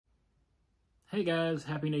Hey guys,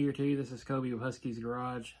 Happy New Year to you. This is Kobe of Husky's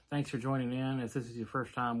Garage. Thanks for joining in. If this is your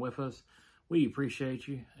first time with us, we appreciate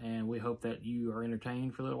you and we hope that you are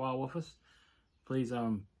entertained for a little while with us. Please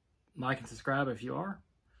like and subscribe if you are.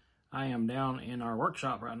 I am down in our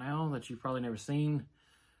workshop right now that you've probably never seen.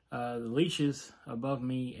 The leashes above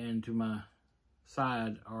me and to my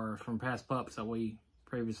side are from past pups that we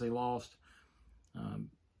previously lost.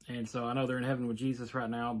 And so I know they're in heaven with Jesus right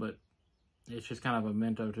now, but it's just kind of a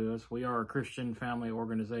memento to us. We are a Christian family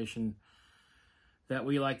organization that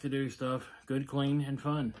we like to do stuff good, clean, and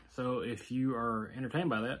fun. So if you are entertained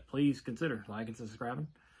by that, please consider liking and subscribing.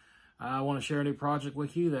 I want to share a new project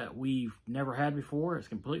with you that we've never had before. It's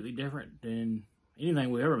completely different than anything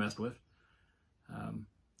we've ever messed with.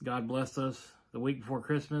 God blessed us the week before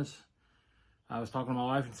Christmas. I was talking to my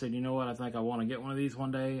wife and said, you know what, I think I want to get one of these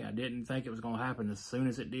one day. I didn't think it was going to happen as soon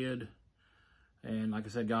as it did. And like I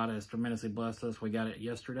said, God has tremendously blessed us. We got it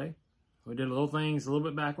yesterday. We did little things a little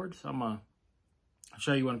bit backwards. I'm going to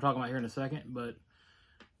show you what I'm talking about here in a second. But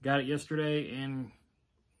got it yesterday and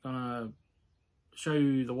going to show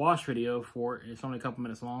you the wash video for it. It's only a couple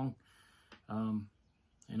minutes long. And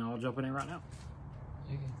I'll jump in it right now.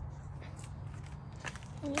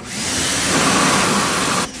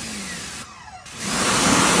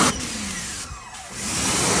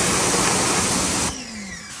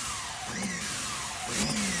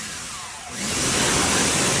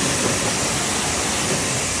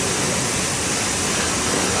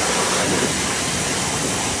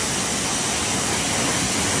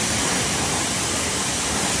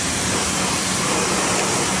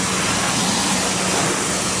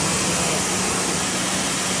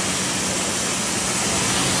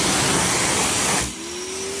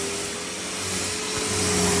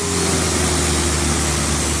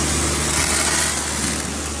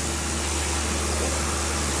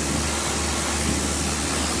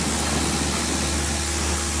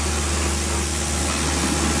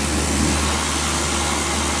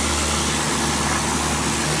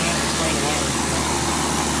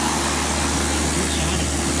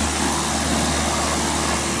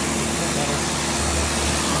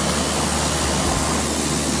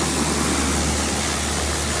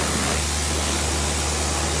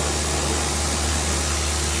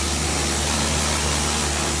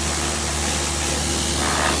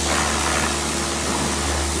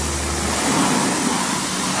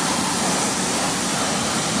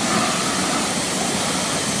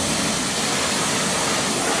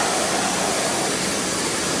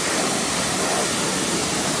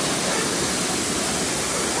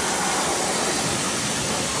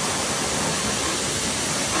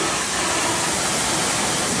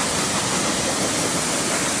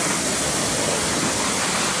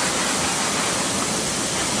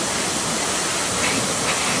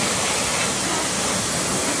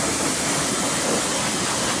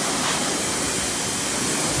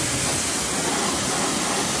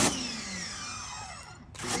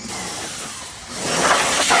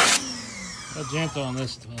 Gentle on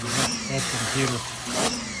this one. That's the computer.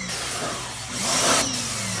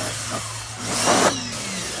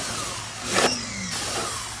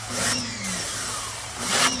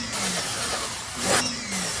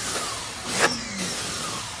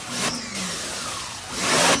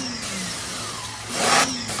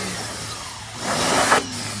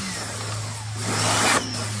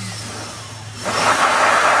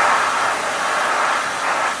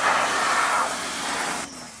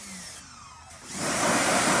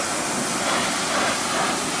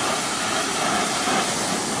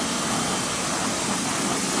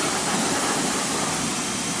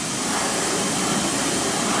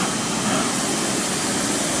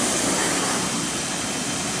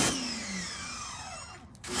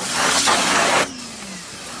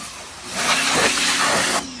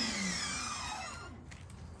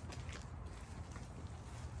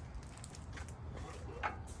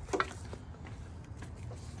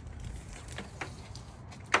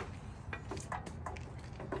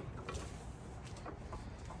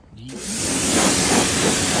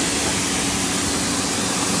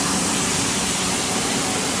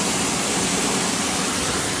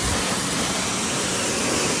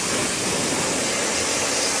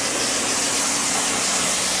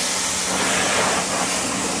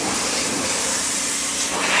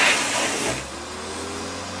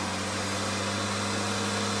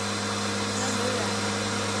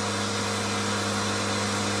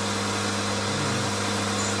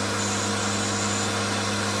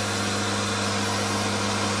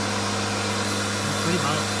 Pretty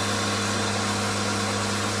much.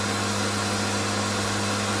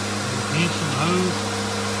 Pinch and hose.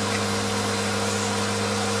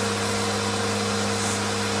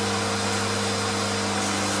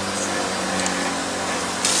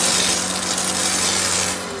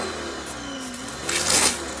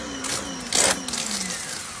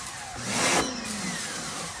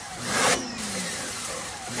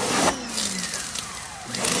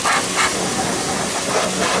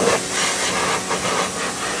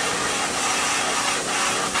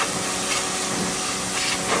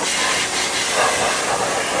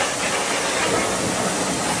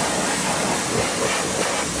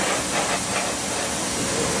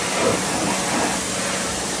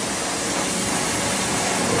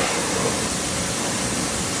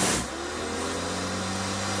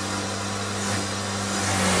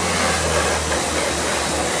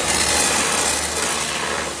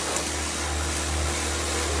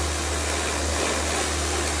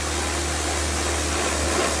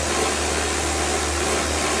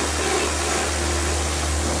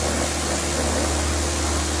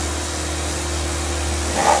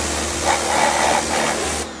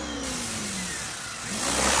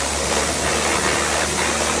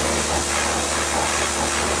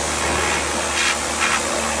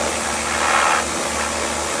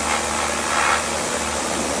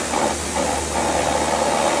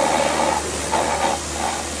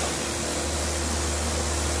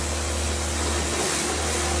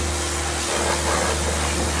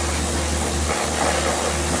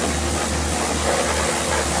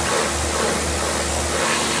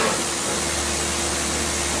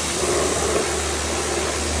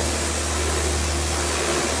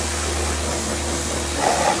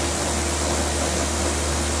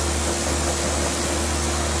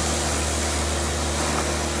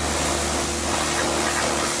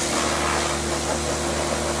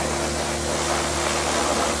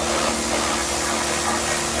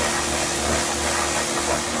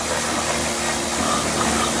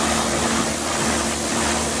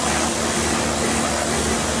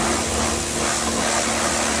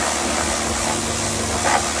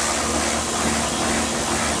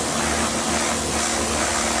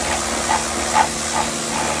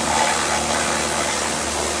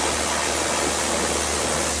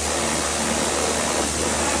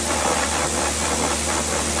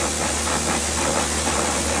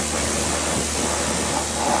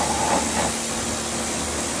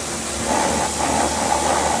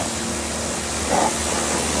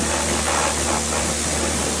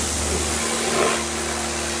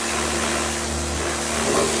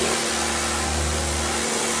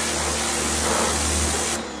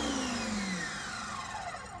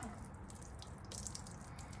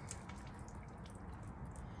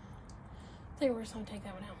 I think we're just gonna take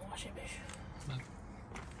that one out and wash it, Bish.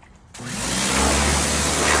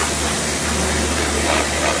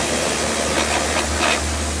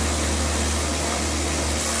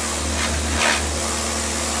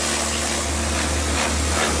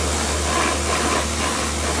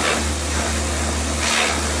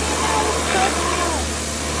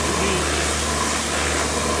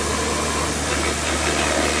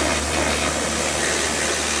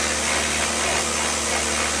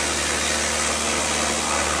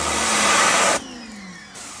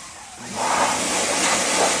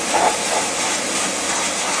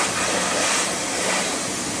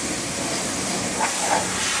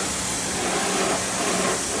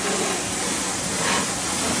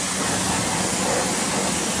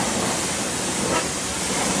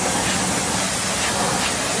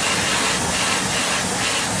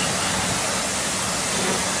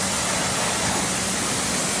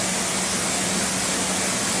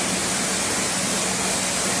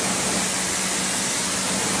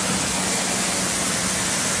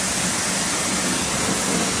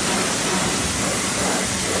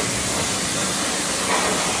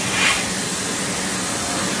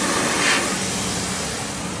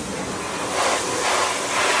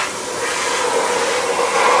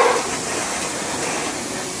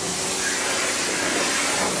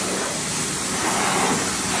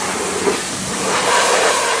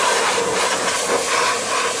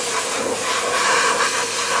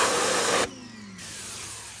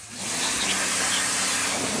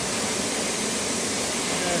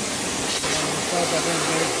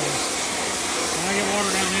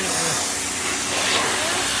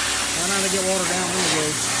 Get water down in the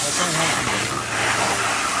gauge. That's what happens.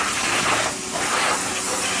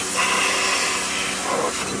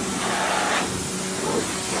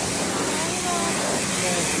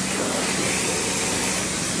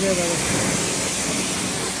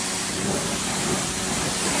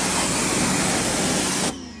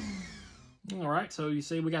 Yeah, all right, so you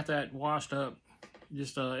see we got that washed up.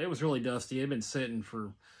 Just it was really dusty. It had been sitting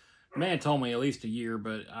for, man told me at least a year,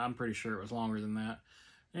 but I'm pretty sure it was longer than that.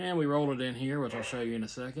 And we rolled it in here, which I'll show you in a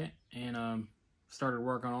second, and started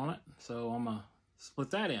working on it. So I'm going to split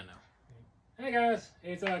that in now. Hey guys,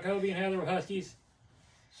 it's Kobe and Heather with Huskies.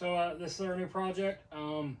 So this is our new project.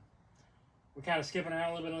 We're kind of skipping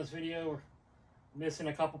out a little bit on this video. missing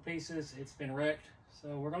a couple pieces. It's been wrecked.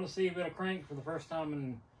 So we're going to see if it'll crank for the first time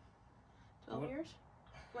in 12 years?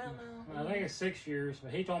 Well, no. I think it's 6 years,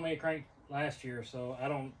 but he told me it cranked last year, so I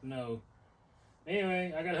don't know.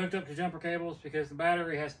 Anyway, I got hooked up to jumper cables because the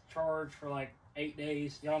battery has to charge for like 8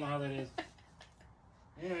 days. Y'all know how that is.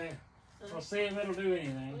 Anyway, we'll see if it'll do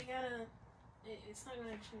anything. We gotta. It's not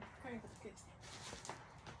gonna actually crank with the kickstand.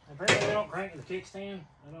 Apparently they don't crank with the kickstand.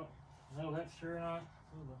 I don't know if that's true or not.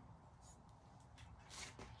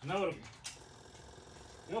 I know the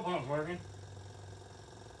fuel pump's working.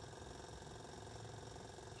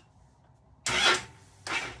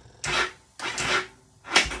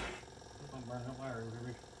 I'm burning up wire over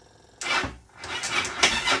here.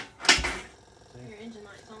 Your engine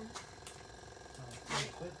light's on.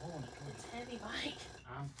 Quit pulling it. It's heavy bike.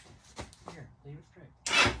 Here, leave it straight.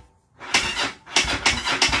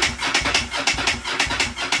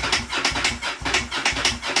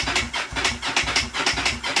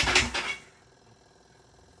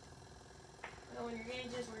 Well, when your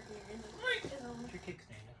gauge is working, your engine light is on. What's your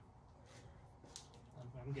kickstand?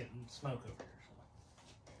 I'm getting smoke over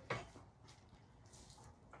here. So.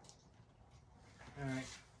 Alright.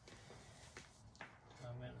 I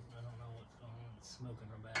don't know what's going on. It's smoking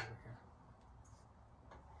real bad over here.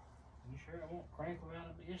 You sure it won't crank without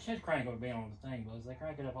it? It should crank with being on the thing, Buzz. They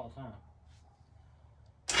crank it up all the time.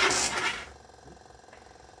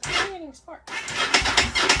 I'm getting spark. I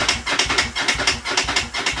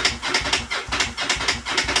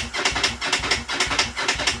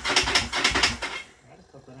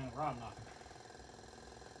just put that in a rod knocker.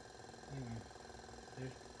 Anyway,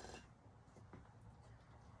 dude.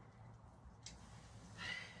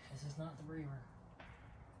 This is not the breather.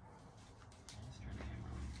 Let's turn the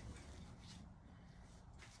camera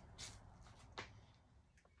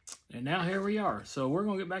on. And now here we are. So we're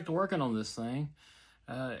going to get back to working on this thing.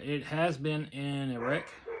 It has been in a wreck,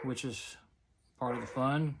 which is part of the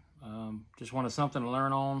fun. Just wanted something to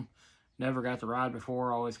learn on. Never got to ride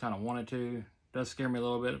before. Always kind of wanted to. Does scare me a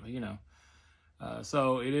little bit, but you know.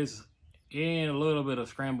 So it is in a little bit of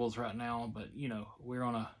scrambles right now, but you know, we're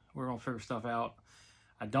gonna figure stuff out.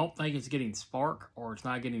 I don't think it's getting spark or it's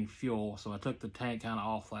not getting fuel, so I took the tank kind of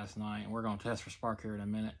off last night, and we're gonna test for spark here in a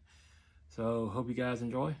minute. So hope you guys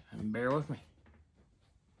enjoy and bear with me.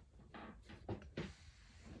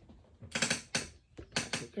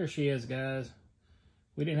 So there she is, guys.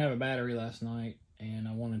 We didn't have a battery last night, and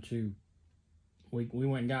I wanted to. We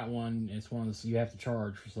went and got one. It's one of those you have to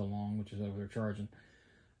charge for so long, which is over there charging.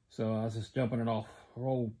 So I was just jumping it off our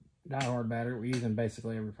old diehard battery we're using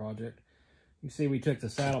basically every project. You see we took the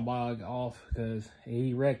saddlebag off because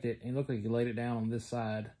he wrecked it. It looked like he laid it down on this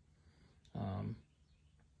side.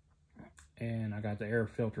 And I got the air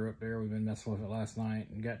filter up there. We've been messing with it last night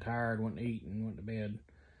and got tired, went to eat and went to bed.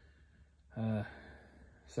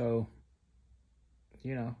 So,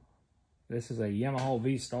 you know, this is a Yamaha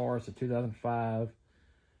V-Star. It's a 2005.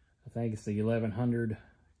 I think it's the 1100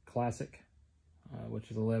 Classic, which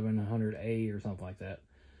is 1100A or something like that.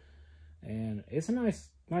 And it's a nice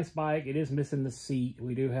bike. It is missing the seat.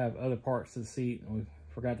 We do have other parts to the seat, and we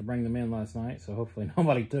forgot to bring them in last night, so hopefully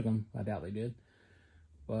nobody took them. I doubt they did.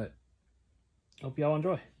 But hope y'all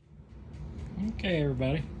enjoy. Okay,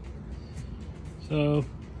 everybody. So,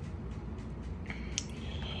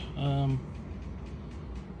 I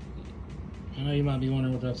know you might be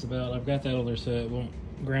wondering what that's about. I've got that over there so it won't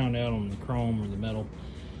ground out on the chrome or the metal.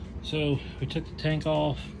 So we took the tank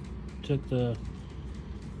off, took the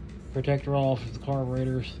protector off of the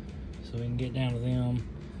carburetors so we can get down to them.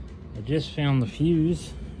 I just found the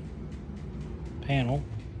fuse panel,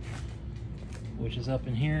 which is up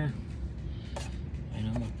in here, and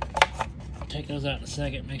I'm gonna take those out in a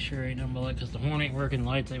second, make sure ain't nothing but that, because the horn ain't working,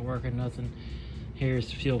 lights ain't working, nothing. Here's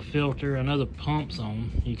the fuel filter. I know the pump's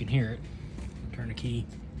on, you can hear it. Turn the key,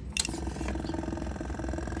 you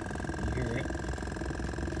hear it.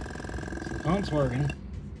 So the pump's working,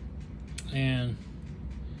 and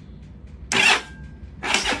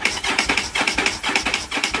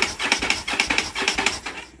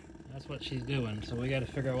what she's doing. So we got to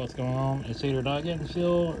figure out what's going on. It's either not getting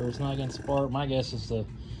fuel or it's not getting spark. My guess is the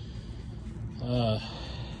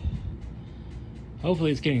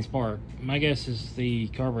hopefully it's getting spark. My guess is the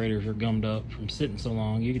carburetors are gummed up from sitting so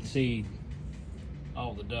long. You can see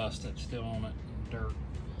all the dust that's still on it, dirt.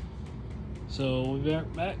 So we'll be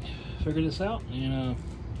back, figure this out, and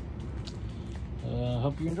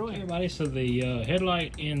hope you enjoy, everybody. So the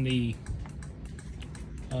headlight in the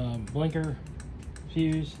blinker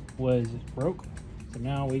fuse was broke, so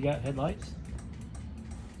now we got headlights.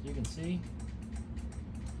 You can see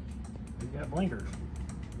we got blinkers.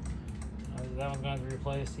 That one's going to be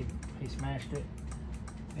replaced. He smashed it.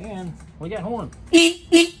 And we got horn.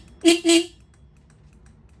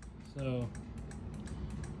 So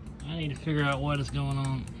I need to figure out what is going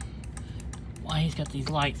on. Why he's got these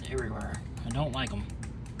lights everywhere. I don't like them.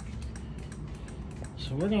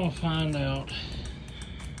 So we're gonna find out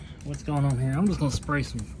what's going on here. I'm just gonna spray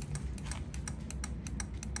some.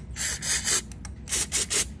 See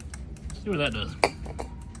what that does.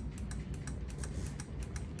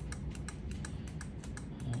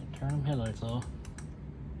 Turn them headlights off.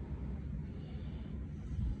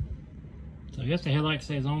 So I guess the headlight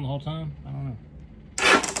stays on the whole time? I don't know.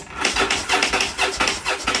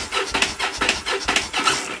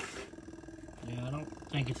 Yeah, I don't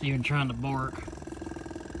think it's even trying to bark.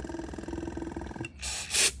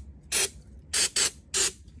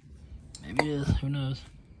 Maybe it is, who knows?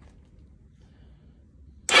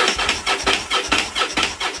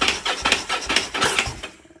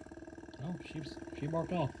 Oh, she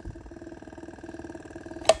barked off.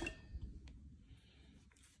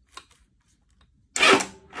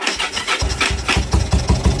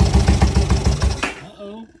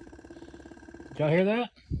 Uh-oh. Did y'all hear that?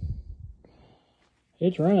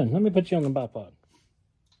 It's running. Let me put you on the bipod.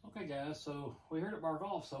 Okay, guys, so we heard it bark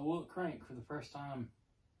off, so we'll crank for the first time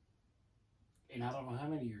in I don't know how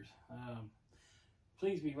many years.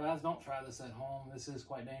 Please be advised, don't try this at home. This is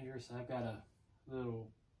quite dangerous. I've got a little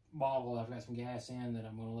bottle, I've got some gas in that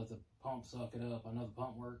I'm going to let the pump suck it up. I know the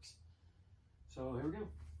pump works. So here we go.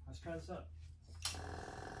 Let's try this out.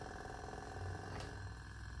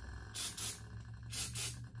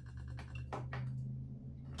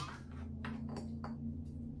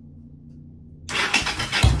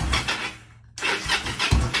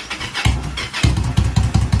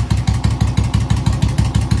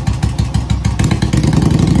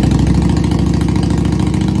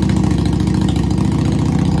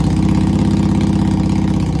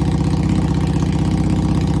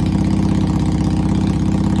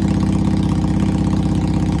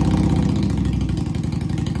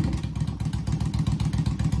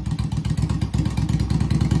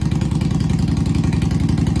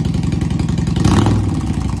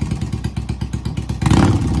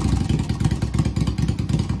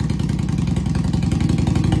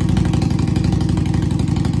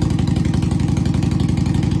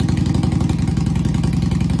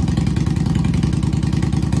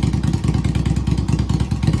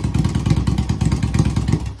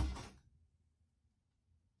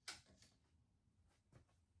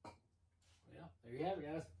 There you have it,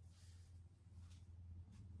 guys.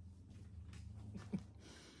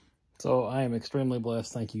 So I am extremely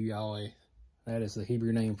blessed. Thank you, Yahweh. That is the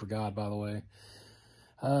Hebrew name for God, by the way.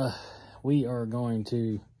 We are going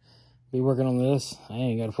to be working on this. I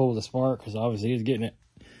ain't got to fool with the spark because obviously he's getting it.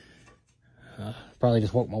 Probably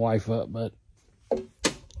just woke my wife up, but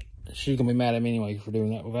she's going to be mad at me anyway for doing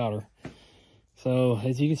that without her. So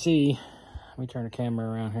as you can see, let me turn the camera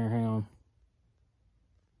around here. Hang on.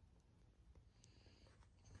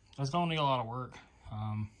 It's going to need a lot of work,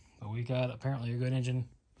 but we got apparently a good engine.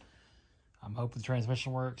 I'm hoping the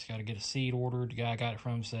transmission works. Got to get a seat ordered. The guy I got it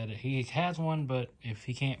from said that he has one, but if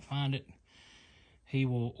he can't find it, he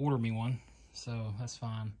will order me one. So that's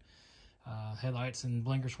fine. Headlights and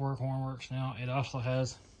blinkers work, horn works now. It also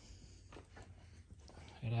has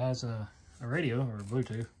a radio or a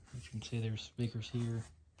Bluetooth. As you can see, there's speakers here.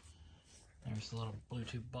 There's the little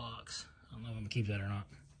Bluetooth box. I don't know if I'm going to keep that or not.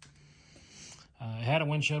 It had a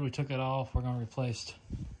windshield. We took it off. We're going to replace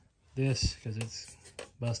this because it's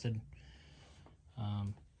busted.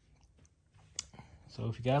 So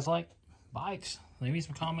if you guys like bikes, leave me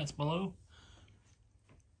some comments below.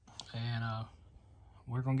 And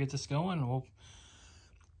we're going to get this going. And we'll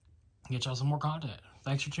get y'all some more content.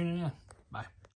 Thanks for tuning in. Bye.